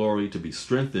his glory to be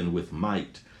strengthened with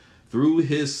might through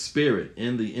his Spirit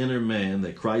in the inner man,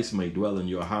 that Christ may dwell in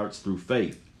your hearts through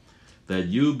faith, that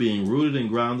you, being rooted and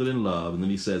grounded in love, and then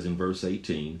he says in verse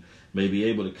 18, may be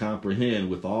able to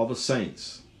comprehend with all the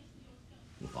saints.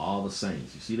 With all the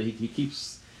saints. You see that he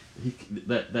keeps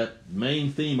that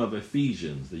main theme of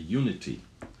Ephesians, the unity,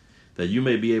 that you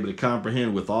may be able to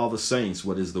comprehend with all the saints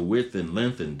what is the width and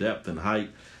length and depth and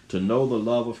height, to know the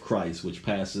love of Christ which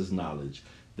passes knowledge,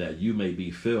 that you may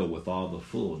be filled with all the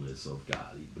fullness of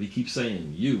God. But he keeps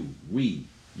saying, you, we,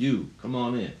 you, come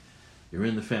on in. You're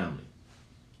in the family.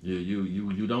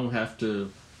 You don't have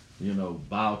to,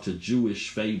 bow to Jewish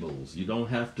fables. You don't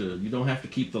have to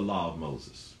keep the law of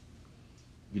Moses.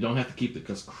 You don't have to keep it,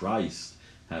 because Christ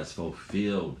has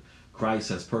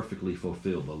perfectly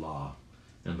fulfilled the law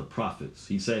and the prophets.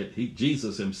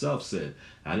 Jesus himself said,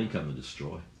 I didn't come to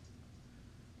destroy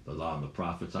the law and the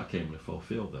prophets. I came to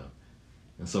fulfill them.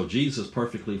 And so Jesus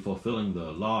perfectly fulfilling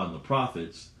the law and the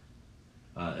prophets.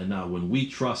 And now when we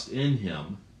trust in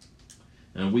him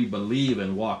and we believe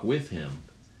and walk with him,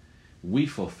 we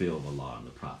fulfill the law and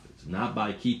the prophets, not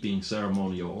by keeping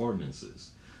ceremonial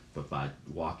ordinances, but by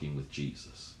walking with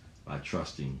Jesus, by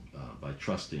trusting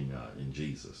in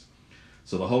Jesus.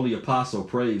 So the holy apostle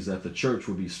prays that the church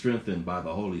will be strengthened by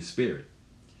the Holy Spirit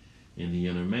in the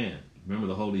inner man. Remember,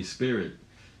 the Holy Spirit,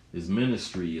 his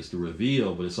ministry is to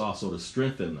reveal, but it's also to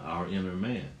strengthen our inner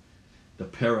man. The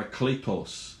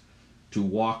Parakletos, to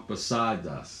walk beside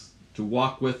us, to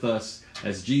walk with us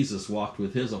as Jesus walked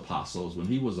with his apostles when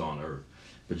he was on earth.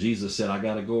 But Jesus said, I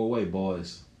got to go away,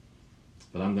 boys.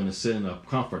 But I'm going to send a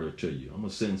comforter to you. I'm going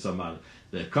to send somebody.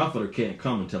 The comforter can't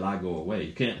come until I go away.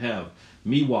 You can't have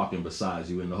me walking beside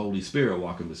you and the Holy Spirit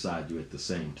walking beside you at the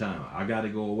same time. I got to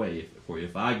go away. For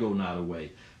if I go not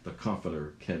away, the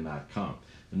comforter cannot come.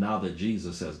 And now that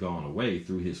Jesus has gone away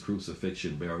through his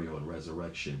crucifixion, burial, and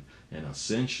resurrection and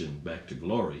ascension back to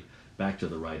glory, back to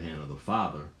the right hand of the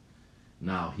Father,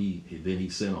 now he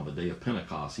sent on the day of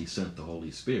Pentecost, he sent the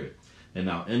Holy Spirit. And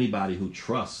now anybody who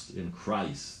trusts in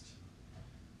Christ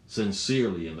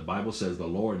sincerely, and the Bible says the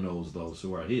Lord knows those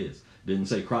who are his. Didn't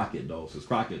say Crockett knows, because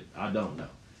Crockett, I don't know.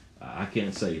 I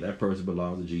can't say that person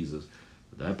belongs to Jesus,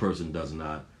 but that person does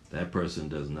not. That person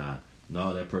does not.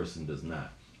 No, that person does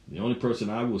not. The only person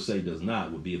I will say does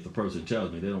not would be if the person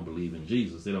tells me they don't believe in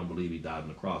Jesus, they don't believe he died on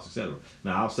the cross, etc.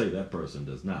 Now, I'll say that person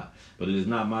does not. But it is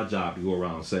not my job to go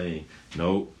around saying,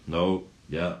 no,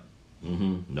 yeah,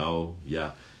 no,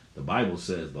 yeah. The Bible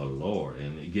says the Lord,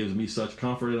 and it gives me such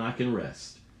comfort and I can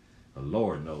rest. The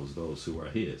Lord knows those who are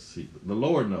his. The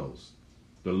Lord knows.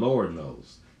 The Lord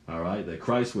knows, all right, that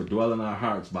Christ would dwell in our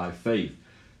hearts by faith.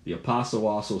 The apostle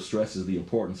also stresses the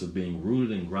importance of being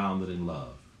rooted and grounded in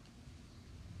love.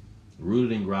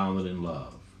 Rooted and grounded in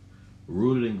love.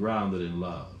 Rooted and grounded in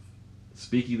love.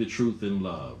 Speaking the truth in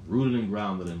love. Rooted and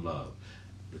grounded in love.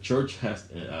 The church has,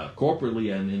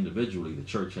 corporately and individually, the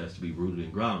church has to be rooted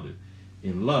and grounded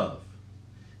in love.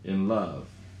 In love.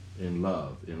 In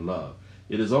love. In love.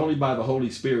 It is only by the Holy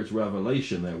Spirit's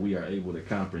revelation that we are able to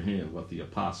comprehend what the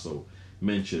apostle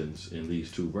mentions in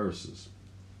these two verses.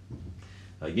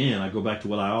 Again, I go back to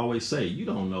what I always say. You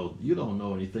don't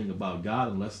know anything about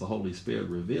God unless the Holy Spirit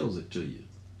reveals it to you.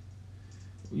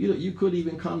 You couldn't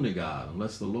even come to God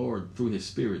unless the Lord, through his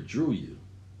Spirit, drew you.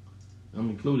 I'm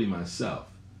including myself.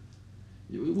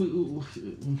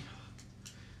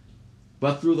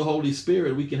 But through the Holy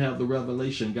Spirit, we can have the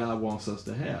revelation God wants us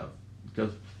to have.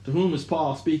 Because to whom is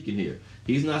Paul speaking here?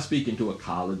 He's not speaking to a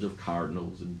college of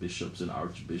cardinals and bishops and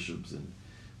archbishops and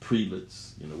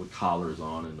prelates, with collars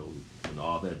on and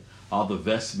all that, all the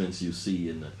vestments you see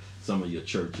in some of your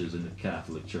churches, in the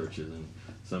Catholic churches and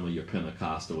some of your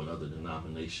Pentecostal and other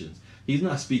denominations. He's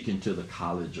not speaking to the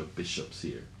college of bishops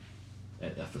here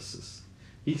at Ephesus.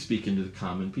 He's speaking to the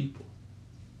common people.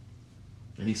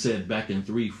 And he said back in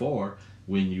 3:4,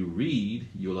 when you read,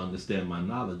 you'll understand my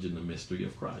knowledge in the mystery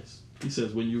of Christ. He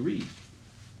says, when you read,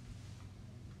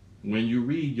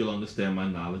 you'll understand my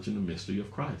knowledge in the mystery of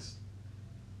Christ.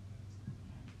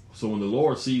 So when the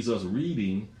Lord sees us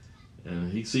reading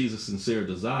and he sees a sincere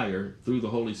desire through the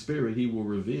Holy Spirit, he will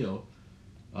reveal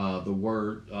the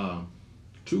word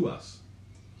to us.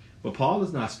 But Paul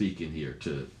is not speaking here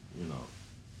to,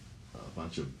 a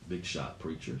bunch of big shot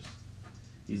preachers.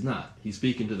 He's not. He's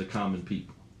speaking to the common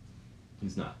people.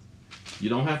 He's not. You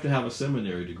don't have to have a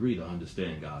seminary degree to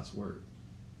understand God's word.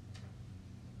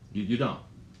 You don't.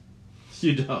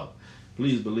 You don't.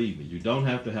 Please believe me. You don't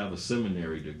have to have a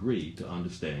seminary degree to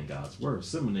understand God's word.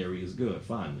 Seminary is good,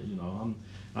 fine.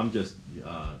 I'm just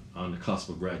on the cusp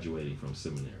of graduating from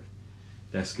seminary.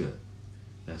 That's good.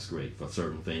 That's great for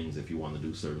certain things. If you want to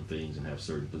do certain things and have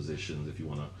certain positions, if you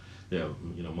want to,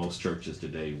 most churches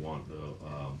today want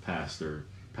a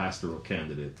pastoral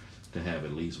candidate to have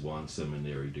at least one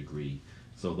seminary degree.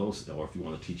 So those, or if you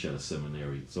want to teach at a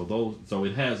seminary, so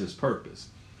it has its purpose.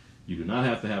 You do not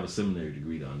have to have a seminary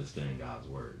degree to understand God's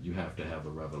word. You have to have the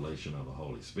revelation of the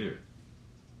Holy Spirit.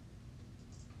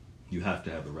 You have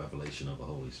to have the revelation of the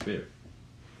Holy Spirit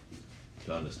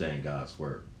to understand God's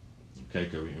word. Okay,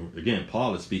 again,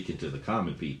 Paul is speaking to the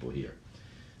common people here.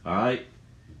 All right.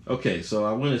 Okay, so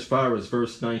I went as far as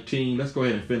verse 19. Let's go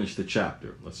ahead and finish the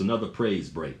chapter. That's another praise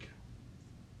break.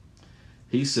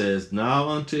 He says, now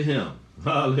unto him,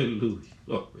 hallelujah,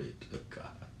 glory to God.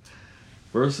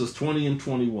 Verses 20 and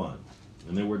 21.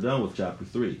 And then we're done with chapter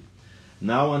 3.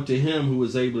 Now unto him who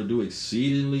is able to do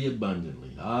exceedingly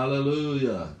abundantly.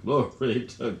 Hallelujah, glory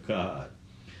to God.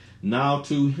 Now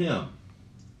to him.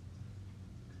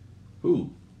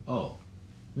 Who? Oh,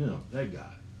 that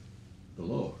guy. The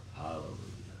Lord. Hallelujah.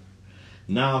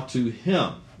 Now to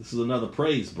him. This is another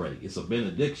praise break. It's a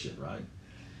benediction, right?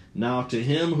 Now to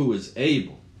him who is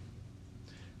able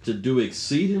to do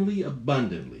exceedingly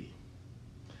abundantly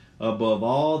above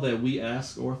all that we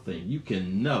ask or think. You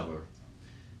can never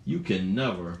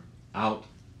out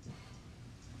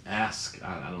ask.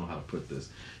 I don't know how to put this.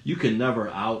 You can never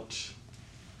out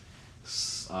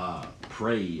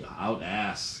pray, out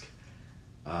ask,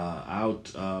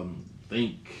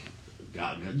 think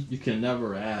God. You can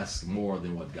never ask more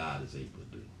than what God is able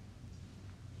to do.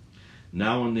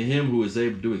 Now unto him who is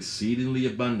able to do exceedingly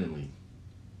abundantly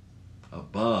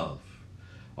above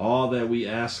all that we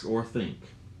ask or think,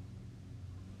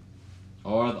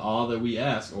 or all that we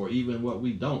ask, or even what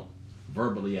we don't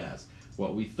verbally ask,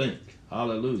 what we think.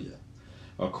 Hallelujah.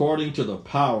 According to the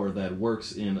power that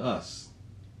works in us.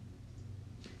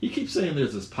 He keeps saying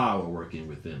there's this power working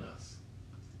within us.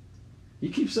 He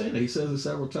keeps saying that. He says it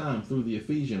several times through the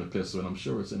Ephesian epistle, and I'm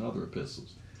sure it's in other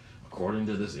epistles. According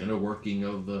to this inner working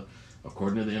of the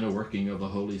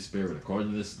Holy Spirit,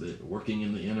 according to this the working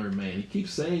in the inner man. He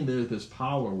keeps saying there's this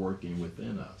power working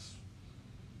within us.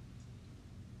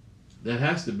 That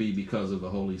has to be because of the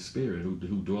Holy Spirit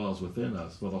who dwells within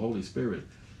us. For the Holy Spirit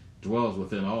dwells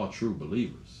within all true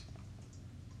believers.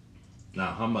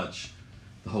 Now, how much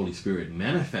the Holy Spirit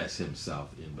manifests himself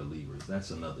in believers, that's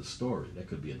another story. That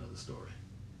could be another story.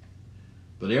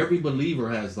 But every believer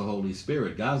has the Holy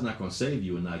Spirit. God's not going to save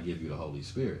you and not give you the Holy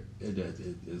Spirit.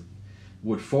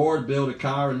 Would Ford build a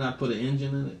car and not put an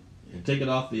engine in it? And take it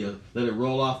off let it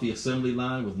roll off the assembly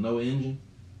line with no engine?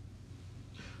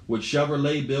 Would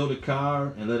Chevrolet build a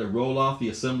car and let it roll off the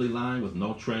assembly line with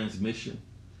no transmission?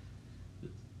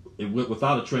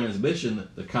 Without a transmission,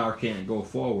 the car can't go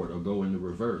forward or go into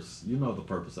reverse. You know the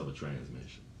purpose of a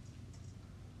transmission.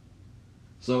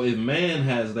 So if man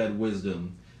has that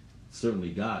wisdom,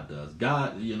 certainly God does.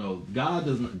 God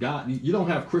doesn't. You don't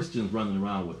have Christians running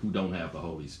around who don't have the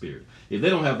Holy Spirit. If they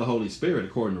don't have the Holy Spirit,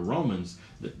 according to Romans,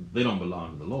 they don't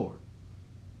belong to the Lord.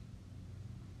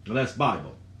 Well, that's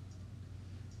Bible.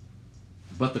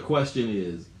 But the question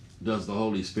is, does the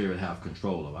Holy Spirit have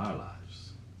control of our lives?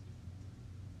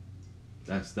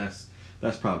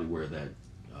 That's probably where that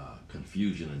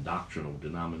confusion and doctrinal,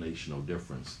 denominational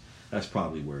difference, that's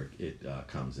probably where it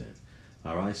comes in.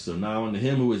 All right, so now unto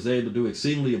him who is able to do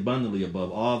exceedingly abundantly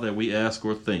above all that we ask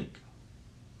or think,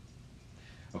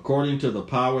 according to the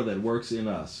power that works in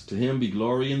us, to him be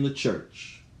glory in the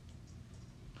church.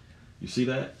 You see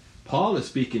that? Paul is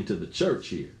speaking to the church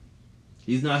here.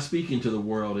 He's not speaking to the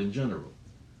world in general.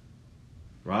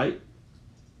 Right?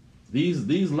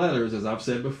 These letters, as I've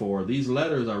said before, these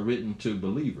letters are written to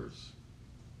believers.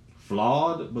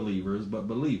 Flawed believers, but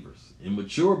believers.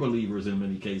 Immature believers in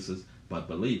many cases, but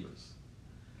believers.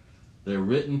 They're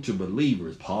written to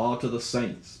believers. Paul to the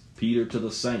saints, Peter to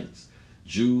the saints,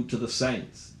 Jude to the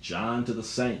saints, John to the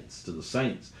saints,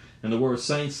 And the word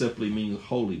saints simply means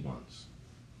holy ones.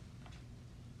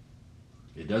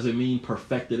 It doesn't mean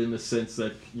perfected in the sense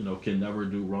that, can never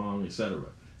do wrong, etc.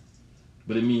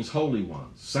 But it means holy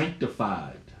ones,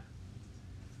 sanctified,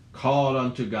 called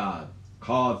unto God,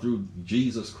 called through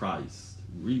Jesus Christ.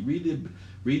 Read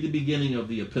the beginning of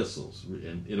the epistles,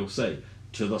 and it'll say,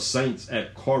 to the saints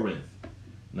at Corinth.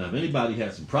 Now, if anybody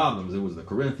had some problems, it was the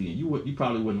Corinthian. You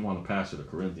probably wouldn't want to pastor the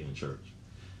Corinthian church.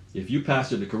 If you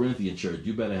pastor the Corinthian church,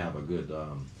 you better have a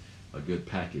good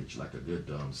package, like a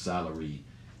good salary,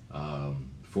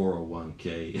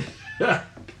 401k.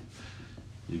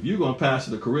 If you're going to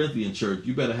pastor the Corinthian church,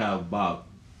 you better have about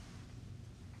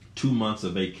 2 months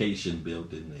of vacation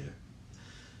built in there.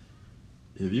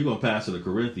 If you're going to pastor the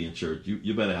Corinthian church,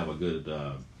 you better have a good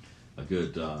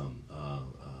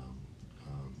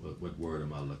what word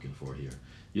am I looking for here?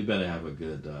 You better have a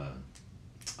good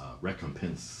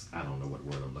recompense. I don't know what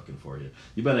word I'm looking for here.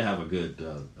 You better have a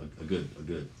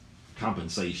good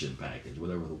compensation package,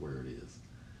 whatever the word is.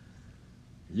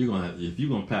 If you're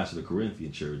gonna pastor the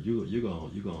Corinthian church, you're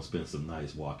gonna spend some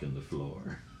nights walking the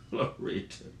floor. Glory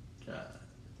to God.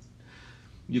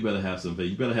 You better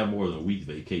have more than a week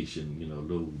vacation. A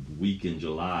little week in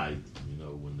July.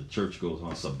 When the church goes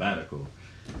on sabbatical.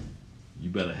 You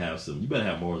better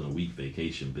have more than a week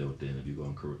vacation built in if you're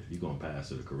going to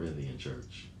pastor the Corinthian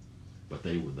church. But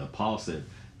Paul said,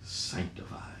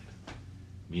 sanctified,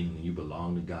 meaning you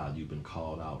belong to God. You've been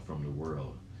called out from the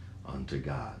world unto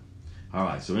God. All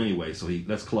right. So anyway,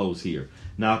 let's close here.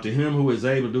 Now to him who is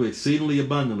able to do exceedingly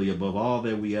abundantly above all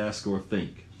that we ask or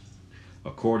think,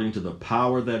 according to the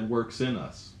power that works in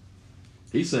us.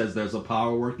 He says there's a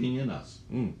power working in us.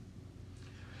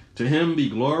 To him be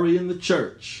glory in the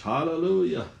church.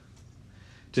 Hallelujah.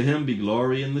 To him be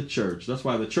glory in the church. That's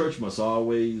why the church must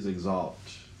always exalt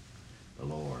the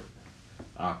Lord.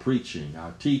 Our preaching,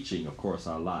 our teaching, of course,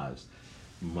 our lives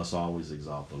must always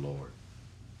exalt the Lord.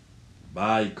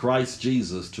 By Christ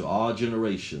Jesus to all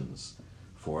generations,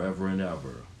 forever and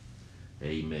ever.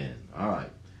 Amen. All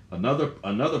right.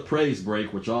 Another praise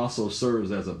break, which also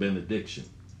serves as a benediction.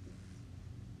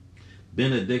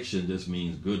 Benediction just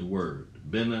means good word.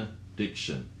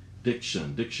 Benediction.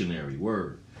 Dictionary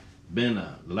word.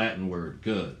 Bena, Latin word,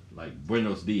 good. Like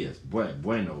buenos dias,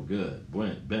 bueno, good.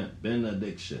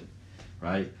 Benediction.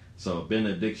 Right? So a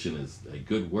benediction is a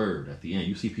good word at the end.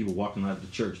 You see people walking out of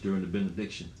the church during the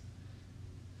benediction.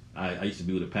 I used to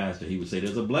be with a pastor. He would say,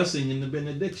 there's a blessing in the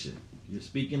benediction. You're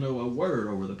speaking a word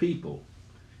over the people.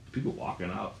 People walking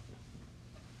out.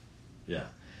 Yeah.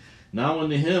 Now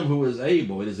unto him who is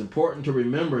able, it is important to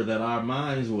remember that our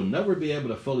minds will never be able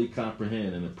to fully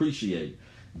comprehend and appreciate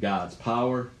God's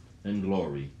power and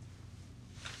glory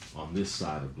on this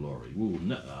side of glory.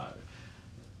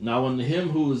 Now unto him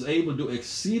who is able to do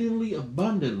exceedingly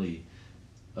abundantly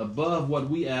above what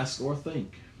we ask or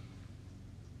think,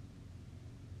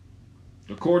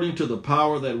 according to the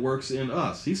power that works in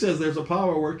us. He says there's a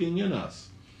power working in us.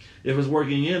 If it's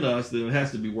working in us, then it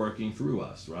has to be working through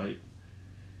us, right?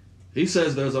 He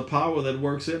says there's a power that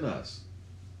works in us.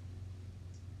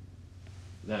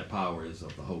 That power is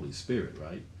of the Holy Spirit,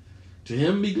 right? To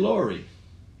him be glory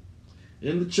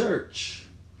in the church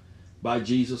by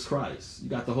Jesus Christ. You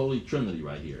got the Holy Trinity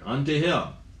right here. Unto him,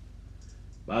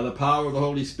 by the power of the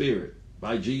Holy Spirit,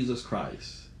 by Jesus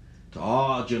Christ, to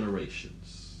all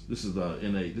generations. This is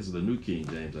the New King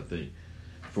James, I think.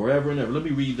 Forever and ever. Let me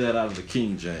read that out of the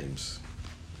King James.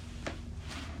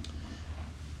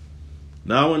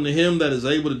 Now unto him that is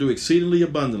able to do exceeding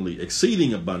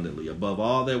abundantly, above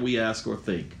all that we ask or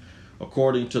think,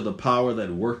 according to the power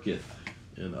that worketh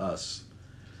in us.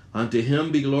 Unto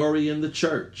him be glory in the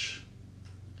church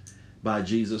by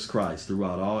Jesus Christ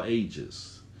throughout all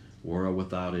ages, world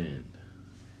without end.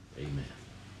 Amen.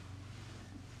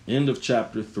 End of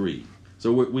chapter 3.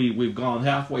 So we've gone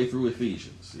halfway through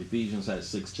Ephesians. Ephesians has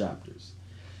 6 chapters.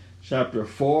 Chapter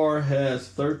 4 has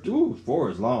 4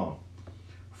 is long.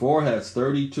 4 has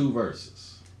 32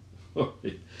 verses. So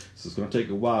it's going to take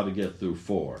a while to get through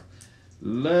 4.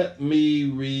 Let me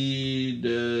read.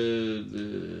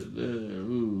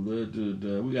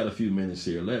 We got a few minutes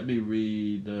here. Let me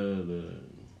read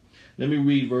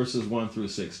verses 1 through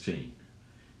 16.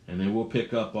 And then we'll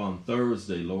pick up on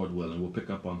Thursday, Lord willing. We'll pick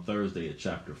up on Thursday at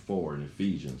chapter 4 in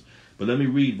Ephesians. But let me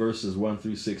read verses 1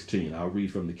 through 16. I'll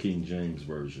read from the King James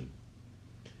Version.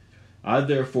 I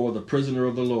therefore, the prisoner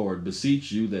of the Lord,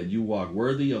 beseech you that you walk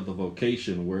worthy of the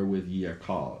vocation wherewith ye are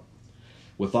called,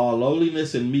 with all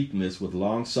lowliness and meekness, with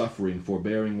long suffering,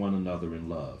 forbearing one another in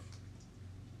love,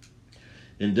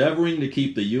 endeavoring to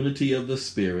keep the unity of the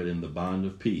Spirit in the bond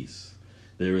of peace.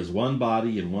 There is one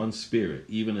body and one Spirit,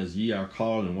 even as ye are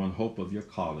called in one hope of your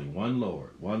calling, one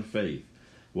Lord, one faith,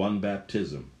 one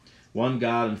baptism, one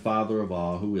God and Father of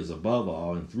all, who is above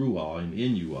all and through all and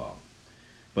in you all.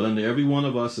 But unto every one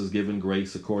of us is given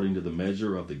grace according to the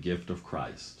measure of the gift of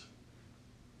Christ.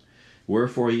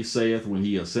 Wherefore he saith, when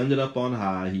he ascended up on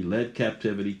high, he led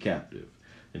captivity captive,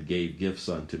 and gave gifts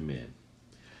unto men.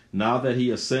 Now that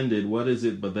he ascended, what is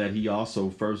it but that he also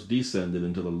first descended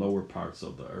into the lower parts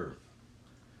of the earth?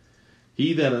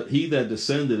 He that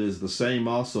descended is the same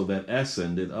also that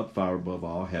ascended up far above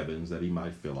all heavens, that he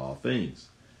might fill all things.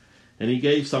 And he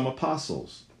gave some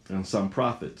apostles, and some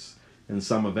prophets, and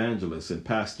some evangelists, and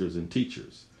pastors, and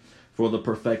teachers, for the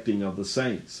perfecting of the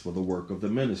saints, for the work of the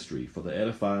ministry, for the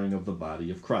edifying of the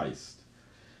body of Christ,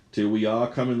 till we all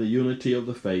come in the unity of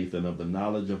the faith and of the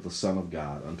knowledge of the Son of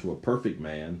God, unto a perfect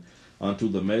man, unto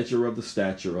the measure of the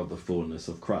stature of the fullness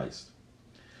of Christ,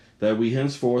 that we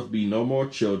henceforth be no more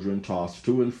children, tossed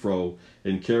to and fro,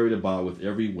 and carried about with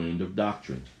every wind of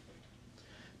doctrine,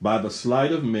 by the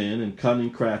sleight of men and cunning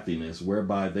craftiness,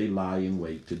 whereby they lie in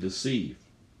wait to deceive.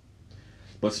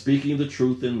 But speaking the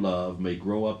truth in love, may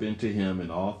grow up into him in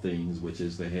all things, which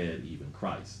is the head, even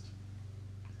Christ,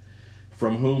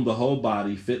 from whom the whole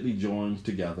body fitly joined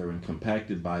together and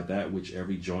compacted by that which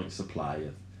every joint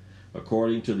supplieth,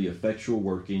 according to the effectual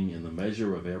working in the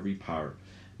measure of every part,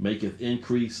 maketh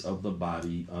increase of the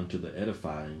body unto the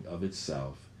edifying of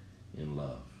itself in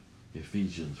love.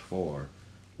 Ephesians 4,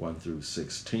 1 through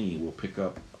 16. We'll pick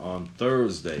up on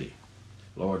Thursday.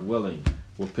 Lord willing,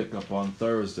 we'll pick up on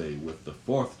Thursday with the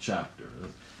 4th chapter.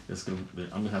 I'm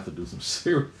going to have to do some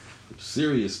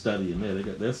serious study in there.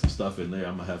 There's some stuff in there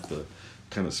I'm going to have to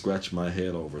kind of scratch my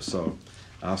head over. So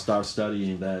I'll start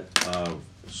studying that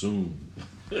soon,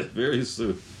 very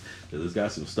soon. Because it's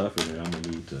got some stuff in there I'm going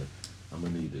to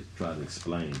need to try to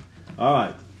explain. All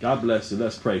right. God bless you.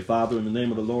 Let's pray. Father, in the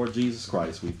name of the Lord Jesus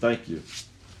Christ, we thank you.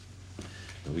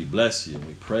 And we bless you and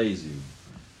we praise you.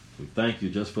 We thank you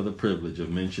just for the privilege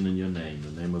of mentioning your name,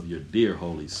 the name of your dear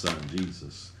Holy Son,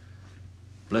 Jesus.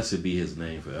 Blessed be his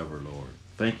name forever, Lord.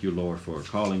 Thank you, Lord, for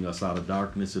calling us out of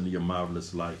darkness into your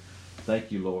marvelous light.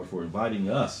 Thank you, Lord, for inviting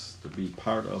us to be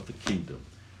part of the kingdom.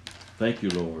 Thank you,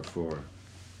 Lord, for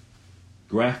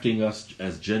grafting us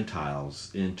as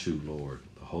Gentiles into, Lord,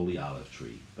 the holy olive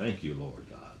tree. Thank you, Lord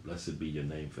God. Blessed be your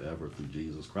name forever through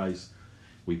Jesus Christ.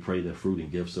 We pray that fruit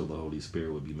and gifts of the Holy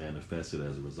Spirit would be manifested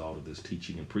as a result of this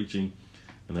teaching and preaching,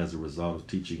 and as a result of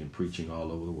teaching and preaching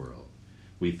all over the world.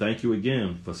 We thank you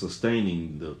again for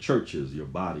sustaining the churches, your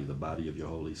body, the body of your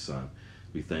Holy Son.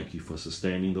 We thank you for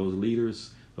sustaining those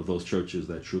leaders of those churches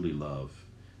that truly love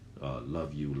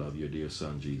you, love your dear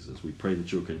Son, Jesus. We pray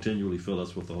that you'll continually fill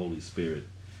us with the Holy Spirit,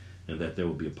 and that there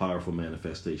will be a powerful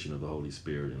manifestation of the Holy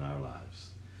Spirit in our lives.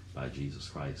 By Jesus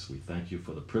Christ, we thank you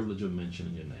for the privilege of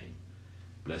mentioning your name.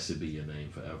 Blessed be your name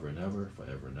forever and ever,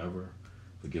 forever and ever.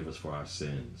 Forgive us for our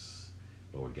sins,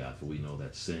 Lord God, for we know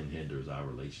that sin hinders our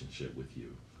relationship with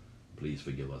you. Please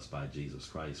forgive us by Jesus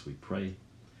Christ, we pray.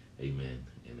 Amen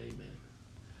and amen.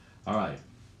 All right.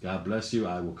 God bless you.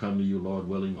 I will come to you, Lord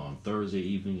willing, on Thursday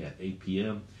evening at 8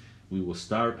 p.m. We will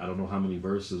start, I don't know how many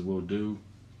verses we'll do,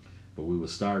 but we will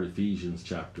start Ephesians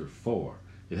chapter 4.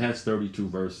 It has 32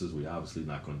 verses. We're obviously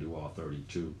not going to do all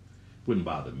 32. Wouldn't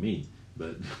bother me,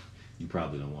 but you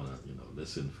probably don't want to,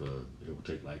 listen for, it will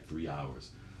take like 3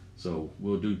 hours. So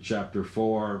we'll do chapter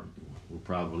 4. We'll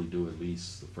probably do at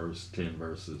least the first 10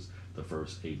 verses, the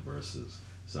first 8 verses,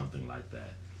 something like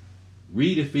that.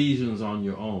 Read Ephesians on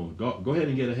your own. Go ahead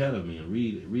and get ahead of me and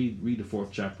read the 4th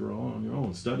chapter on your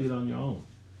own. Study it on your own.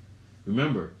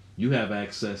 Remember, you have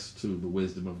access to the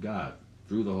wisdom of God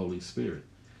through the Holy Spirit.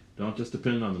 Don't just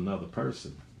depend on another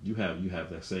person. You have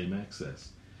that same access.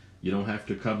 You don't have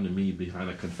to come to me behind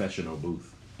a confessional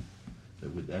booth.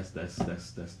 That's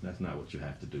not what you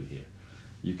have to do here.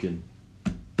 You can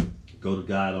go to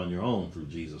God on your own through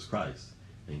Jesus Christ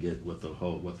and get what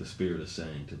the Spirit is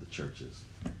saying to the churches.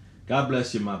 God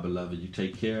bless you, my beloved. You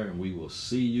take care, and we will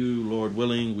see you, Lord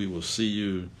willing. We will see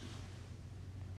you